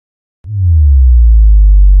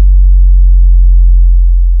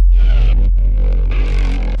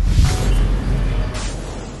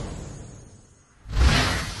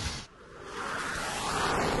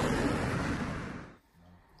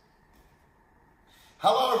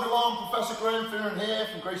Hello everyone, Professor Graeme Finneran here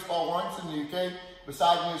from Friday-wk5-Covid19 in the UK.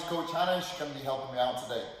 Beside me is Coach Hannah, she's going to be helping me out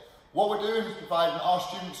today. What we're doing is providing our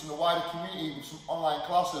students and the wider community with some online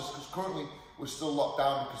classes because currently we're still locked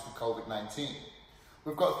down because of COVID-19.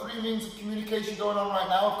 We've got three means of communication going on right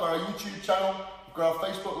now. We've got our YouTube channel, we've got our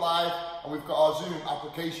Facebook Live, and we've got our Zoom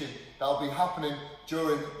application that will be happening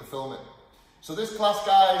during the filming. So this class,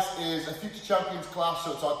 guys, is a Future Champions class,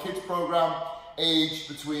 so it's our kids program, aged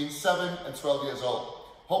between 7 and 12 years old.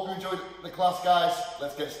 Hope you enjoyed the class, guys.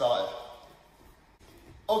 Let's get started.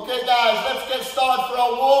 Okay, guys, let's get started for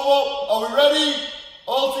our warm-up. Are we ready?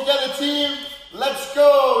 All together, team. Let's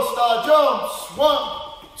go. Start jumps. 1,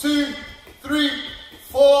 2, 3,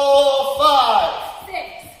 4, 5. 6,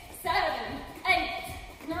 7, 8,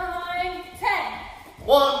 9, 10.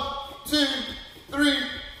 1, 2, 3,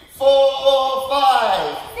 4,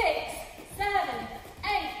 5. 6, 7,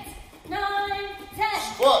 8, 9, 10.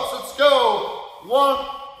 Squats, let's go. 1,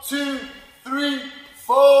 2, 3,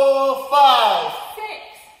 4, 5. 6,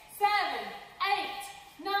 7, 8,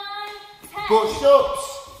 9, 10. Push-ups.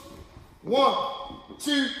 1,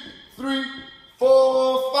 2, 3,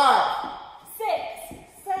 4, 5. 6,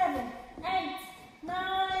 7, 8,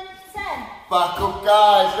 9, 10. Back up,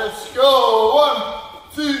 guys. Let's go.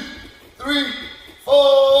 1, 2, 3,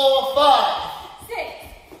 4, 5. 6,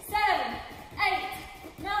 7, 8,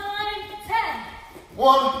 9, 10.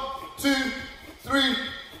 1, 2, 3,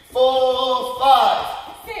 4, 5.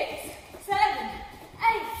 6, 7,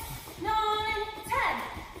 8, 9, 10.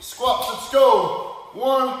 Squats, let's go.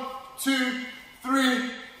 1, 2,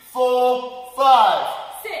 3, 4, 5.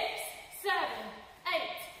 6, 7, 8,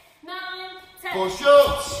 9, 10.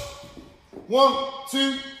 Push-ups. 1,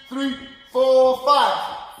 2, 3, 4, 5.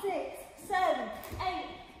 6, 7, 8,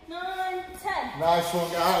 9, 10. Nice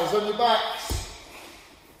one, guys. On your backs.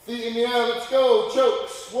 Feet in the air. Let's go.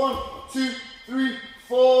 Chokes. 1, 2, 3,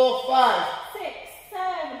 4, 5. 6,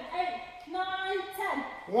 7, 8, 9, 10.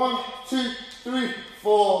 1, 2, 3,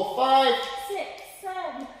 4, 5. 6,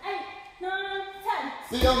 7, 8, 9,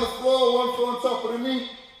 10. Feet on the floor. One foot on top of the knee.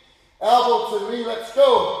 Elbow to the knee. Let's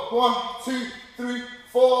go. 1, 2, 3,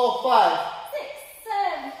 4, 5. 6,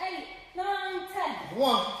 7, 8, 9, 10.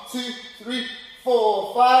 1, 2, 3,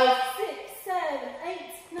 4, 5. 6, 7, 8,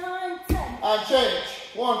 9, 10. And change.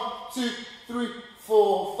 1, 2, 3,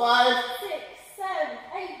 4, 5. 6, 7,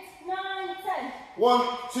 8, 9, 10. 1,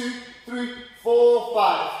 2, 3, 4,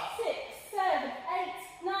 5. 6, 7, 8,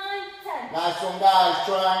 9, 10. Nice one, guys.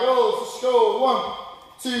 Triangles. Let's go. 1,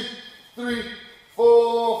 2, 3,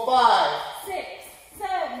 4, 5. 6,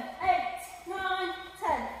 7, 8, 9,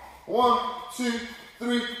 10. 1, 2,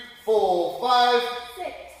 3, 4, 5.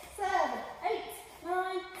 6, 7, 8,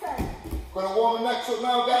 9, 10. Gonna warm the necks up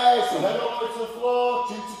now, guys. So head over to the floor,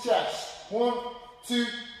 chin to chest. 1, 2,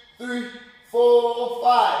 3, 4,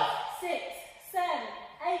 5. 6, 7,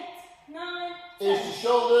 8, 9, 10. Ears to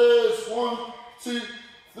shoulders. 1, 2,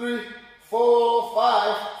 3, 4,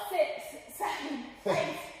 5. 6, 7, 8,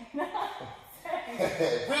 9,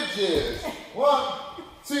 10. Bridges. 1,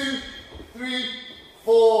 2, 3,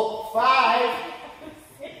 4, 5.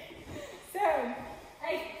 6, 7,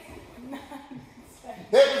 8, 9, 10.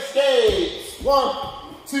 Hip escapes. 1,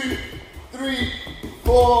 2, 3,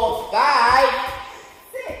 4, 5.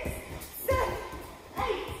 6, 7, 8,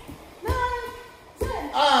 9, 10.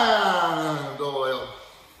 And oil.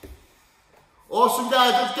 Awesome,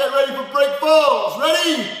 guys. Let's get ready for break balls.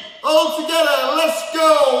 Ready? All together. Let's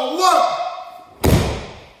go. 1,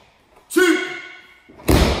 2,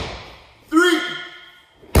 3,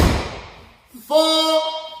 4,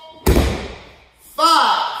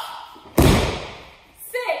 5.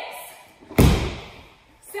 6,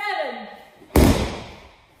 7,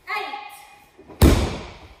 8,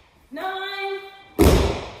 9,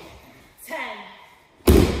 10.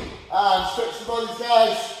 And stretch the bodies,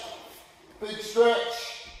 guys. Big stretch.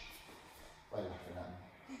 Wait, laughing at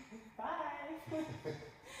me. Bye.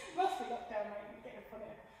 Must be locked down, mate. Get your foot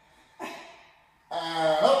in.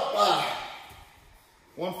 And up.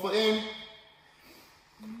 One foot in.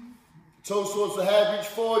 Toes towards the head. Reach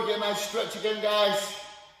forward. Get a nice stretch again, guys.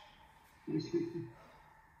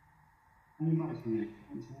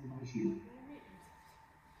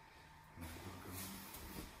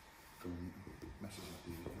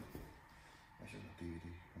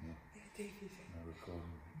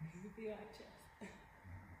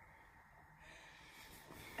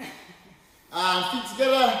 And feet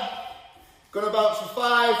together. Gonna bounce for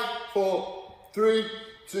 5, 4, 3,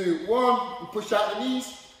 2, 1. And push out the knees.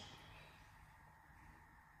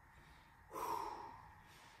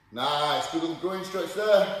 Nice, good little groin stretch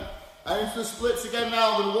there. And into the splits again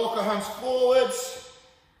now. I'm going to walk our hands forwards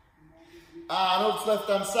And up to left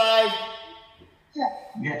hand side.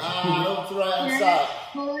 And up to right hand side.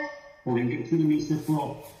 Get to the knees to the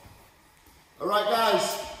floor. Alright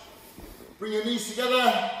guys, bring your knees together,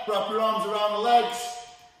 wrap your arms around the legs,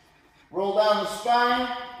 roll down the spine,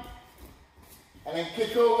 and then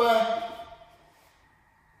kick over.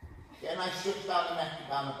 Get a nice stretch down the neck and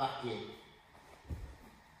down the back here.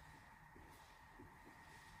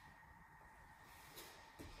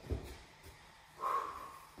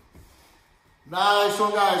 Nice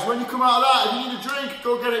one guys. When you come out of that, if you need a drink,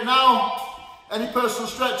 go get it now. Any personal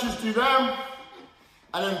stretches, do them.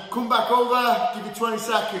 And then come back over, give you 20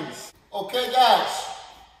 seconds. Okay guys.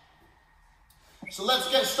 So let's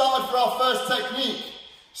get started for our first technique.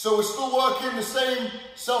 So we're still working the same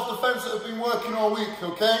self-defense that we've been working all week,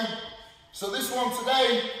 okay? So this one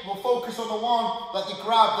today, we'll focus on the one that they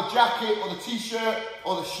grab the jacket or the t-shirt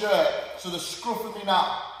or the shirt. So they're scruffing me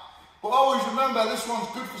now. But always remember, this one's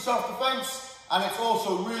good for self-defense. And it's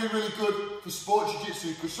also really, really good for sport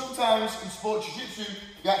jiu-jitsu, because sometimes in sport jiu-jitsu,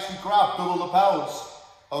 you actually grab double lapels.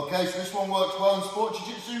 Okay, so this one works well in sport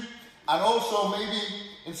jiu-jitsu, and also maybe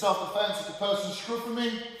in self-defense, if the person's scruffing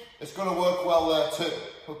me, it's gonna work well there too.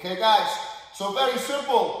 Okay guys, so very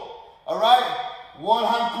simple, all right? One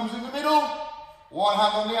hand comes in the middle, one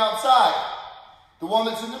hand on the outside. The one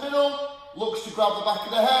that's in the middle looks to grab the back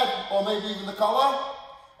of the head, or maybe even the collar.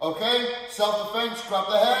 Okay, self-defense, grab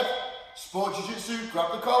the head. Sport jiu-jitsu,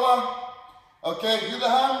 grab the collar. Okay, the other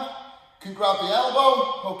hand can grab the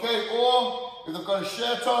elbow, okay, or if they've got a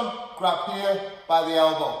shirt on, grab here by the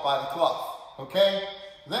elbow, by the cloth, okay?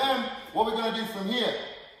 Then, what we're gonna do from here,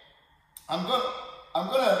 the arm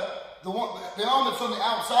that's on the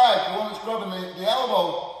outside, the one that's grabbing the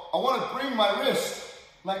elbow, I wanna bring my wrist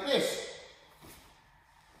like this.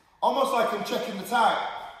 Almost like I'm checking the time.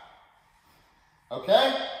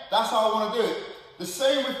 Okay? That's how I wanna do it. The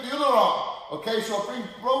same with the other arm, okay? So I bring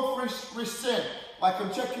both wrists in, like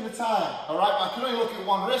I'm checking the time, all right? I can only look at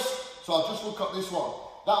one wrist, so I'll just look at this one.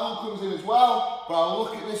 That one comes in as well, but I'll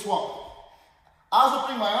look at this one. As I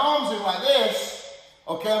bring my arms in like this,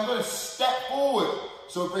 okay, I'm gonna step forward.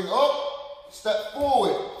 So I bring up, step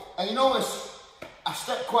forward. And you notice, I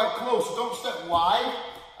step quite close, so don't step wide,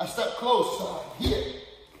 I step close, so like here.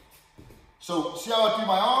 So see how I do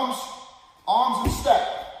my arms? Arms and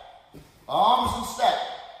step. Arms and step,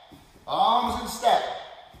 arms and step,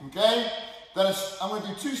 okay? Then I'm going to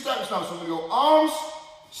do 2 steps now, so I'm going to go arms,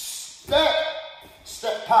 step,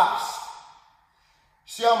 step past.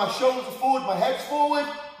 See how my shoulders are forward, my head's forward,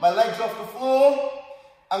 my legs off the floor.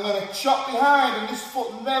 I'm going to chop behind, and this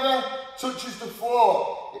foot never touches the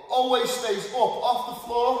floor. It always stays up off the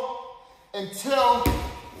floor until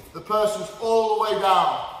the person's all the way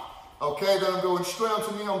down. Okay, then I'm going straight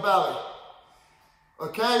onto knee on belly.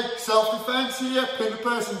 Okay, self-defense here, pin the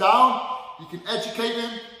person down. You can educate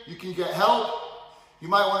them, you can get help. You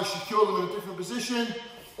might want to secure them in a different position,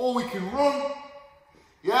 or we can run.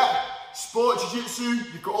 Yeah, sport jiu-jitsu,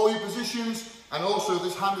 you've got all your positions, and also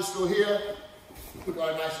this hand is still here. We've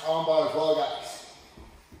got a nice arm bar as well, guys.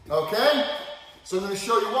 Okay, so I'm going to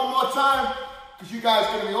show you one more time, because you guys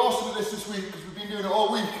are going to be awesome at this week, because we've been doing it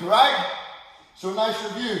all week, right? So a nice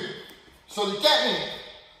review. So to get me,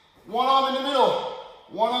 one arm in the middle,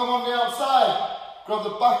 one arm on the outside, grab the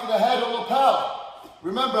back of the head or lapel.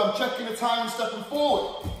 Remember, I'm checking the time and stepping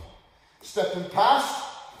forward. Stepping past,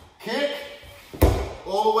 kick,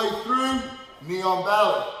 all the way through, knee on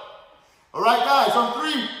belly. All right, guys, on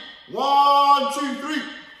 3. 1, 2, 3.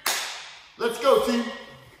 Let's go, team.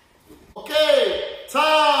 Okay,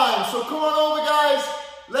 time. So come on over, guys.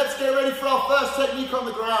 Let's get ready for our first technique on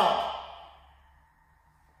the ground.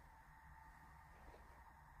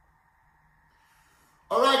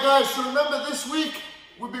 All right, guys, so remember this week,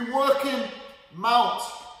 we've been working mount,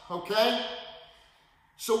 okay?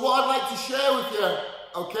 So what I'd like to share with you,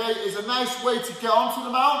 okay, is a nice way to get onto the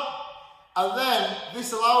mount, and then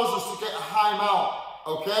this allows us to get a high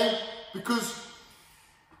mount, okay? Because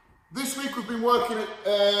this week we've been working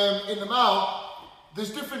in the mount.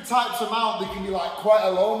 There's different types of mount. They can be like quite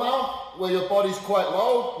a low mount, where your body's quite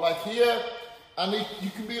low, like here, and you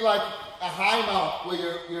can be like a high mount, where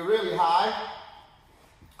you're really high.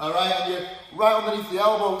 All right, and you're right underneath the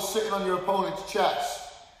elbow, sitting on your opponent's chest.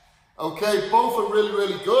 Okay, both are really,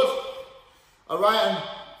 really good. All right, and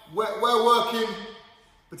we're working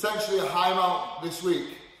potentially a high mount this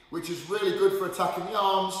week, which is really good for attacking the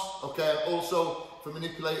arms, okay, and also for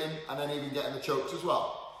manipulating and then even getting the chokes as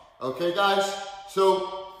well. Okay, guys,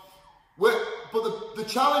 so, but the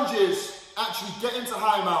challenge is actually getting to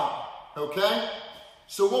high mount, okay?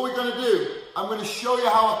 So what we're gonna do, I'm gonna show you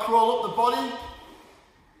how I crawl up the body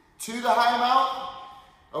to the high mount,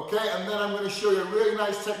 Okay, and then I'm going to show you a really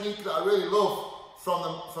nice technique that I really love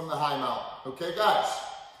from the high mount. Okay, guys?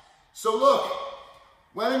 So look,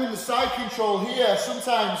 when I'm in the side control here,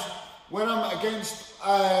 sometimes when I'm against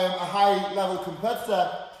a high level competitor,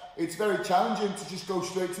 it's very challenging to just go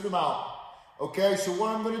straight to the mount. Okay, so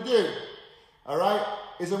what I'm going to do, all right,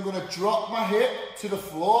 is I'm going to drop my hip to the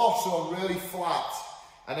floor so I'm really flat.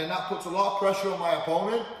 And then that puts a lot of pressure on my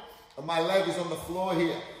opponent, and my leg is on the floor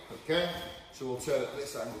here. Okay, so we'll turn it at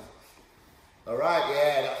this angle. All right,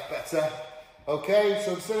 yeah, that's better. Okay,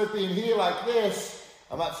 so instead of being here like this,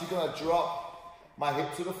 I'm actually going to drop my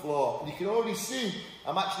hip to the floor. And you can already see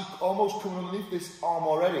I'm actually almost coming underneath this arm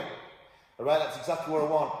already. All right, that's exactly what I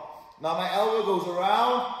want. Now my elbow goes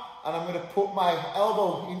around, and I'm going to put my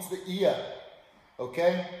elbow into the ear.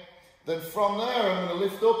 Okay, then from there I'm going to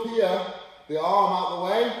lift up here, the arm out the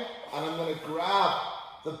way, and I'm going to grab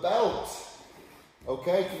the belt.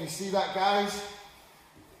 Okay, can you see that, guys?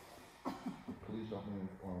 Please don't move.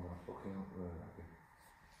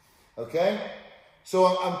 Okay,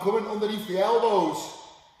 so I'm coming underneath the elbows.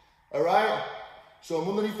 All right, so I'm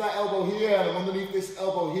underneath that elbow here, and I'm underneath this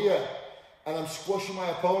elbow here, and I'm squashing my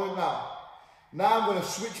opponent now. Now I'm going to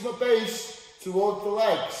switch my base towards the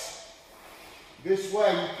legs. This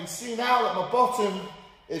way, you can see now that my bottom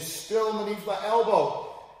is still underneath that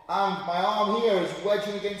elbow, and my arm here is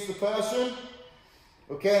wedging against the person.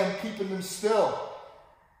 Okay, I'm keeping them still.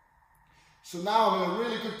 So now I'm in a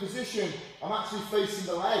really good position. I'm actually facing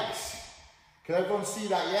the legs. Can everyone see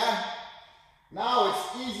that, yeah? Now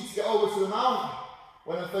it's easy to get over to the mount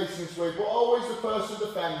when I'm facing this way, but always the person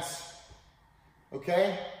defends.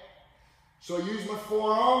 Okay? So I use my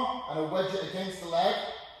forearm and I wedge it against the leg.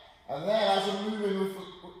 And then as I'm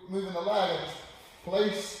moving the leg, I just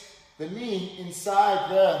place the knee inside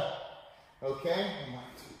there. Okay?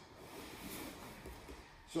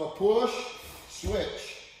 So I push,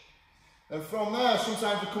 switch. And from there,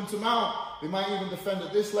 sometimes you come to mount, they might even defend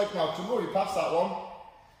at this leg now, because I'm already past that one.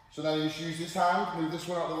 So then you just use this hand, move this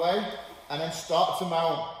one out of the way, and then start to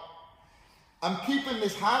mount. I'm keeping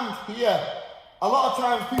this hand here. A lot of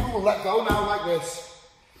times people will let go now like this.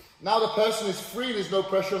 Now the person is free, there's no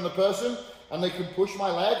pressure on the person, and they can push my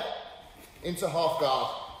leg into half guard.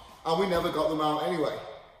 And we never got them out anyway.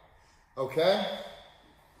 Okay?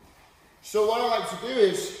 So what I like to do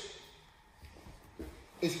is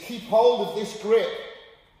keep hold of this grip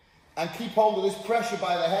and keep hold of this pressure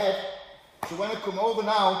by the head. So when I come over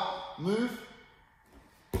now, move.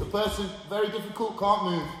 The person, very difficult, can't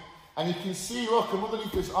move. And you can see, look, I'm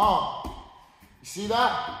underneath this arm. You see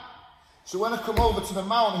that? So when I come over to the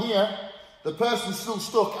mount here, the person's still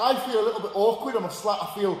stuck. I feel a little bit awkward. I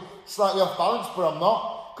feel slightly off balance, but I'm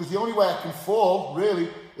not. Because the only way I can fall, really,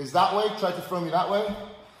 is that way. Try to throw me that way.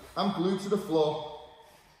 I'm glued to the floor.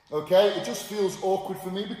 Okay, it just feels awkward for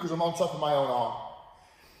me because I'm on top of my own arm.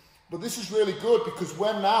 But this is really good because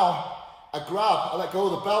when now I let go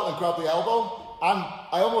of the belt and grab the elbow, and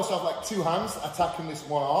I almost have like two hands attacking this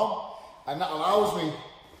one arm, and that allows me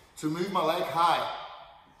to move my leg high.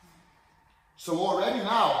 So already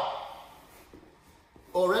now,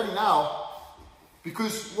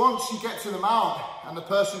 because once you get to the mount and the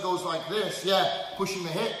person goes like this, yeah, pushing the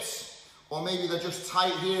hips, or maybe they're just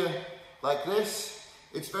tight here like this,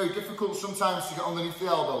 it's very difficult sometimes to get underneath the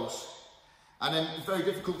elbows. And then it's very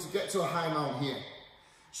difficult to get to a high mount here.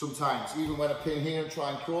 Sometimes, even when I pin here and try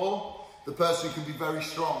and crawl, the person can be very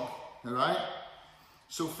strong, all right?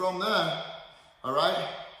 So from there, all right,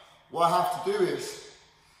 what I have to do is,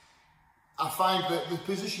 I find that the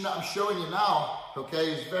position that I'm showing you now,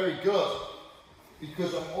 okay, is very good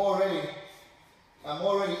because I'm already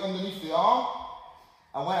underneath the arm,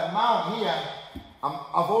 and when I mount here,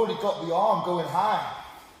 I've already got the arm going high.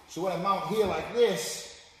 So when I mount here like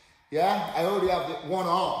this, yeah, I already have one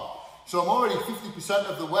arm. So I'm already 50%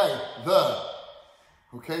 of the way there.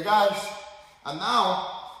 Okay, guys? And now,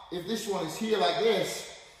 if this one is here like this,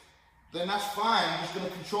 then that's fine. I'm just going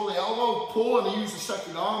to control the elbow, pull, and use the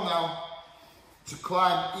second arm now to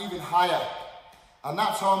climb even higher. And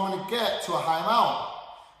that's how I'm going to get to a high mount.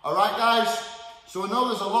 All right, guys? So I know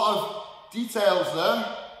there's a lot of details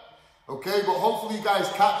there. Okay, but hopefully you guys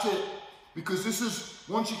catch it, because this is,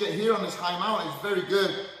 once you get here on this high mount, it's very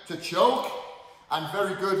good to choke and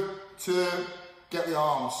very good to get the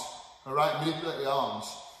arms, all right, manipulate the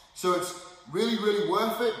arms. So it's really, really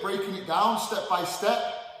worth it, breaking it down step by step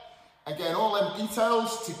and getting all them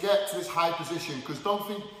details to get to this high position, because don't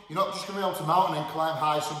think you're not just going to be able to mount and then climb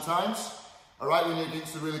high sometimes, all right, when you're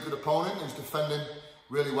against a really good opponent who's defending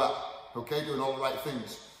really well, okay, doing all the right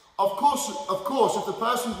things. Of course, if the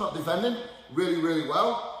person's not defending really, really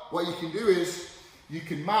well, what you can do is you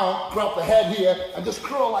can mount, grab the head here, and just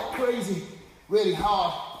crawl like crazy, really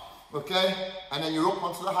hard, okay? And then you're up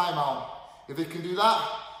onto the high mount. If you can do that,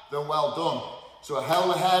 then well done. So I held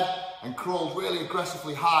the head and crawled really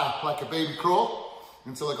aggressively high, like a baby crawl,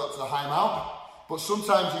 until I got to the high mount. But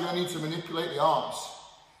sometimes you're gonna need to manipulate the arms.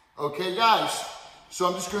 Okay, guys? So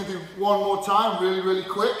I'm just gonna do one more time, really, really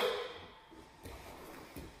quick.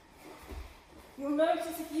 You'll notice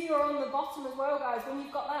if you are on the bottom as well, guys, when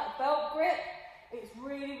you've got that belt grip, it's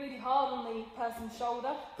really, really hard on the person's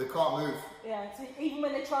shoulder. They can't move. Yeah, so even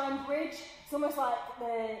when they try and bridge, it's almost like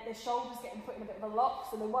their shoulders getting put in a bit of a lock,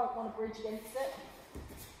 so they won't want to bridge against it.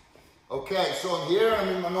 Okay, so I'm here, I'm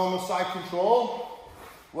in my normal side control.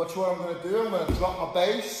 Watch what I'm going to do. I'm going to drop my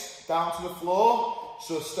base down to the floor,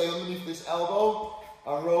 so stay underneath this elbow.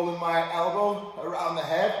 I'm rolling my elbow around the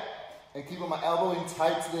head and keeping my elbow in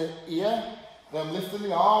tight to the ear. Then I'm lifting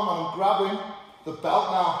the arm and I'm grabbing the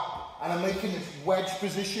belt now, and I'm making this wedge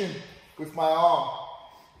position with my arm.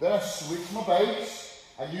 Then I switch my base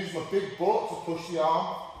and use my big butt to push the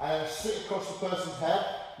arm, and then I sit across the person's head,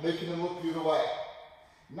 making them look the other way.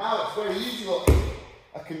 Now it's very easy, look.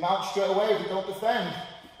 I can mount straight away if I don't defend.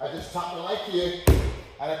 I just tap my leg here,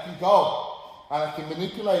 and I can go, and I can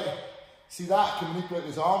manipulate. See that? I can manipulate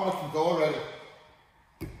this arm, and I can go already.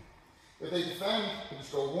 If they defend, I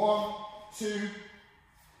just go 1, 2,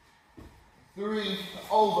 3,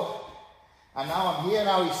 over. And now I'm here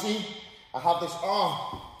now, you see, I have this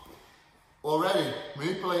arm already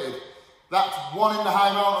manipulated. That's one in the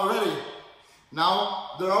high mount already.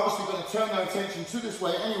 Now, they're obviously going to turn their attention to this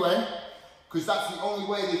way anyway, because that's the only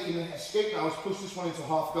way they can escape now, is push this one into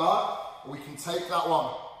half guard, and we can take that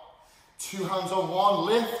one. 2 hands on one,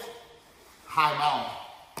 lift, high mount,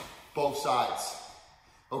 both sides.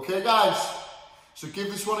 Okay, guys? So give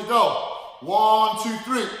this one a go. 1, 2,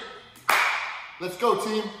 3. Let's go,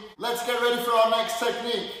 team. Let's get ready for our next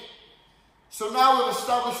technique. So now we've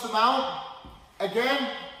established the mount. Again,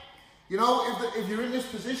 you know, if you're in this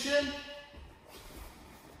position,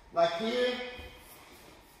 like here,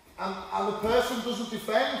 and the person doesn't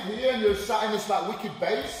defend here, and you're sat in this like wicked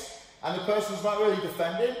base, and the person's not really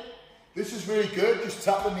defending, this is really good. Just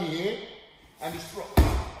tap the knee here, and just throw.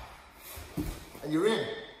 And you're in.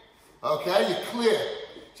 Okay, you're clear.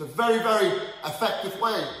 It's a very, very effective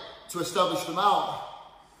way to establish the mount.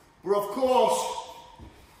 But of course,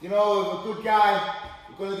 you know, if a good guy,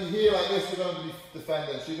 you're going to be here like this, you're going to be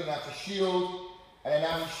defending. So you're going to have to shield, and then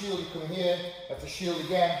after you shield, you come here, you have to shield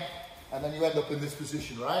again, and then you end up in this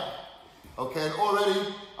position, right? Okay, and already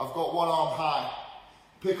I've got one arm high.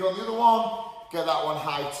 Pick on the other one, get that one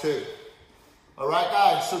high too. All right,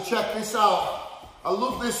 guys, so check this out. I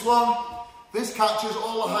love this one. This catches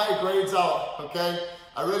all the higher grades out, okay?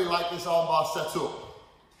 I really like this armbar setup.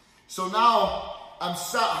 So now I'm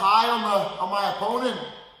sat high on my opponent,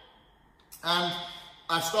 and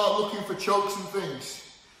I start looking for chokes and things.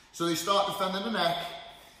 So they start defending the neck,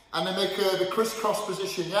 and they make the crisscross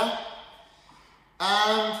position, yeah?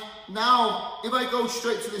 And now, if I go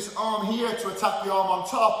straight to this arm here to attack the arm on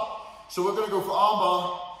top, so we're going to go for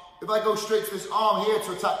armbar. If I go straight to this arm here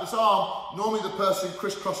to attack this arm, normally the person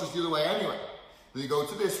crisscrosses the other way anyway. Then you go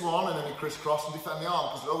to this one, and then you crisscross and defend the arm,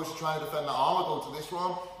 because they're always trying to defend the arm. I go to this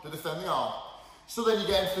one to defend the arm. So then you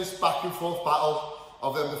get into this back and forth battle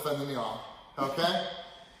of them defending the arm, okay?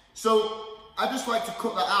 So I just like to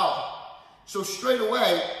cut that out. So straight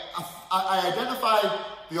away, I identify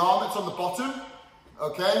the arm that's on the bottom,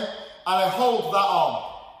 okay? And I hold that arm,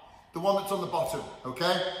 the one that's on the bottom,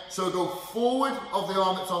 okay? So I go forward of the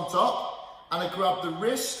arm that's on top, and I grab the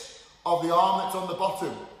wrist of the arm that's on the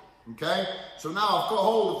bottom, okay? So now I've got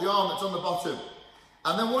hold of the arm that's on the bottom.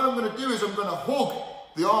 And then what I'm going to do is I'm going to hug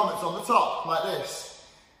the arm that's on the top, like this.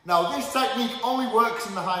 Now this technique only works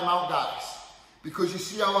in the high mount, guys, because you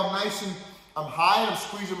see how I'm nice and I'm high and I'm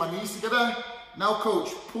squeezing my knees together. Now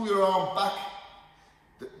coach, pull your arm back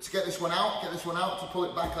to get this one out, to pull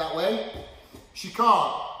it back that way. She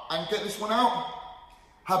can't. And get this one out.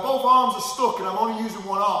 Her both arms are stuck, and I'm only using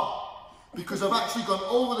one arm because I've actually gone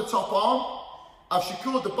over the top arm, I've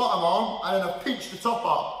secured the bottom arm, and then I've pinched the top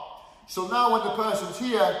arm. So now when the person's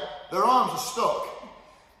here, their arms are stuck.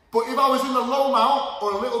 But if I was in the low mount,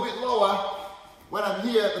 or a little bit lower, when I'm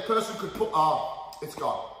here, the person could put, it's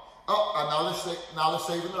gone. Oh, and now they're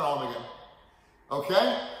saving their arm again.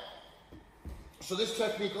 Okay? So this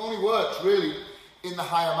technique only works really in the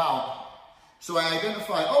higher mount. So I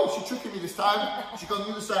identify, oh, she's tricking me this time. She's gone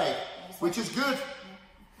the other side, which is good.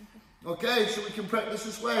 Okay, so we can practice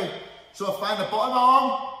this way. So I find the bottom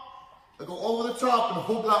arm, I go over the top and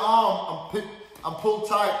hug that arm and pull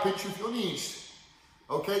tight, pinch with your knees.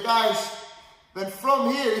 Okay, guys? Then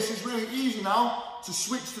from here, this is really easy now. to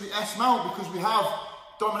switch to the S mount because we have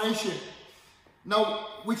domination. Now,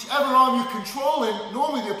 whichever arm you're controlling,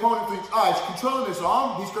 normally the opponent thinks, he's controlling this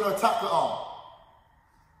arm, he's going to attack the arm.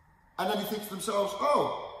 And then he thinks to themselves,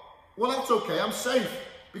 oh, well, that's okay, I'm safe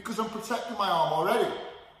because I'm protecting my arm already.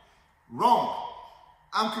 Wrong.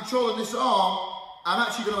 I'm controlling this arm, I'm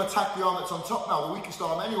actually going to attack the arm that's on top now, the weakest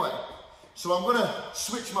arm anyway. So I'm going to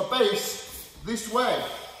switch my base this way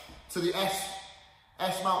to the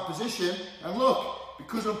S mount position. And look,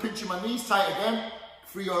 because I'm pinching my knees tight again,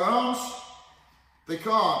 free your arms, they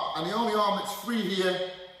can't. And the only arm that's free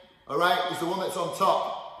here, all right, is the one that's on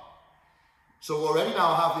top. So already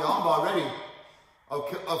now I have the arm bar ready.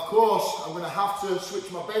 Okay, of course, I'm going to have to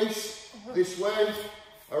switch my base this way,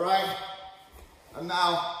 all right? And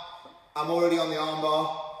now I'm already on the arm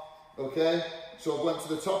bar, okay? So I went to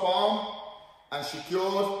the top arm and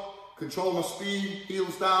secured, control my speed,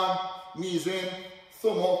 heels down, knees in,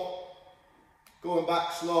 thumb up, going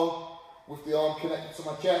back slow with the arm connected to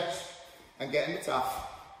my chest and getting the tap.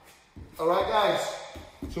 All right, guys,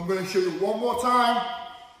 so I'm going to show you one more time.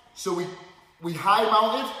 So we high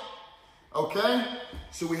mounted, okay?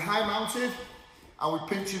 So we high mounted and we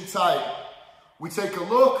pinch in tight. We take a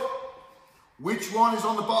look, which one is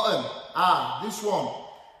on the bottom? This one.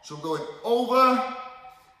 So I'm going over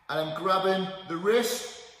and I'm grabbing the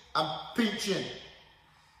wrist and pinching.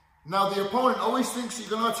 Now the opponent always thinks you're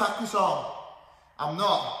going to attack this arm. I'm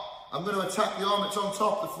not. I'm going to attack the arm that's on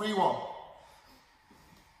top, the free one.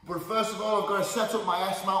 But first of all, I've got to set up my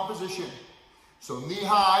S mount position. So knee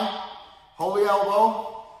high, hold the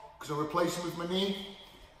elbow, because I'm replacing with my knee,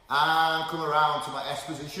 and come around to my S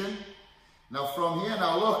position. Now from here,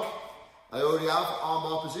 now look, I already have arm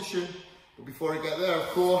bar position, but before I get there, of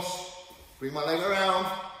course, bring my leg around,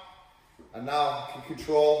 and now I can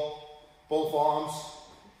control both arms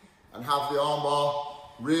and have the arm bar.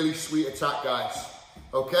 Really sweet attack, guys.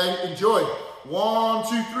 Okay, enjoy. 1,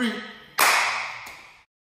 2, 3.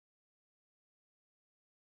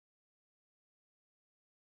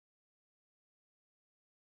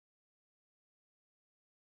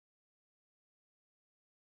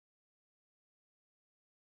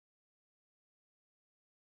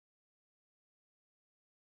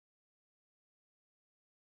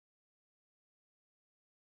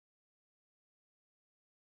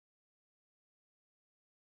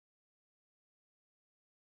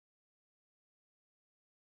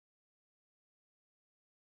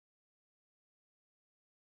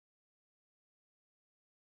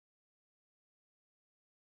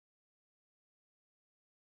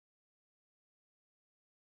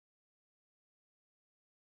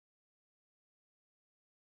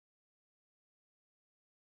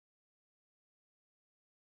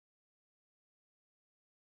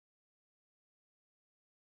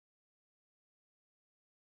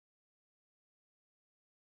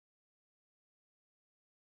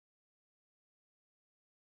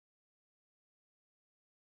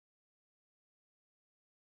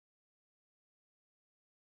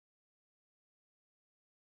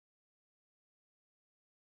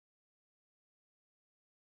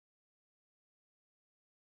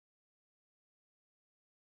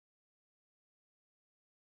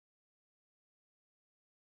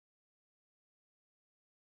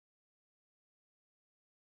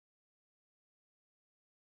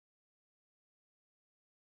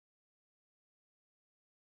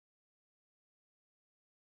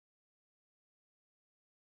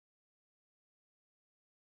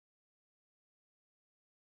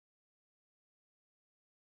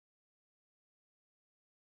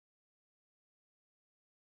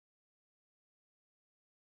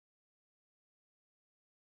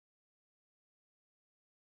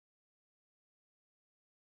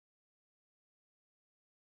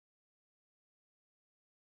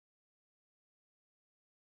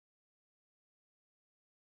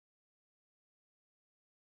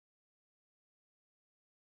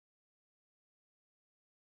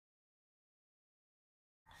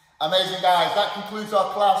 Amazing, guys. That concludes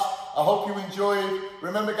our class. I hope you enjoyed.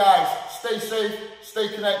 Remember, guys, stay safe, stay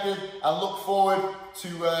connected, and look forward to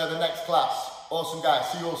the next class. Awesome,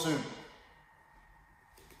 guys. See you all soon.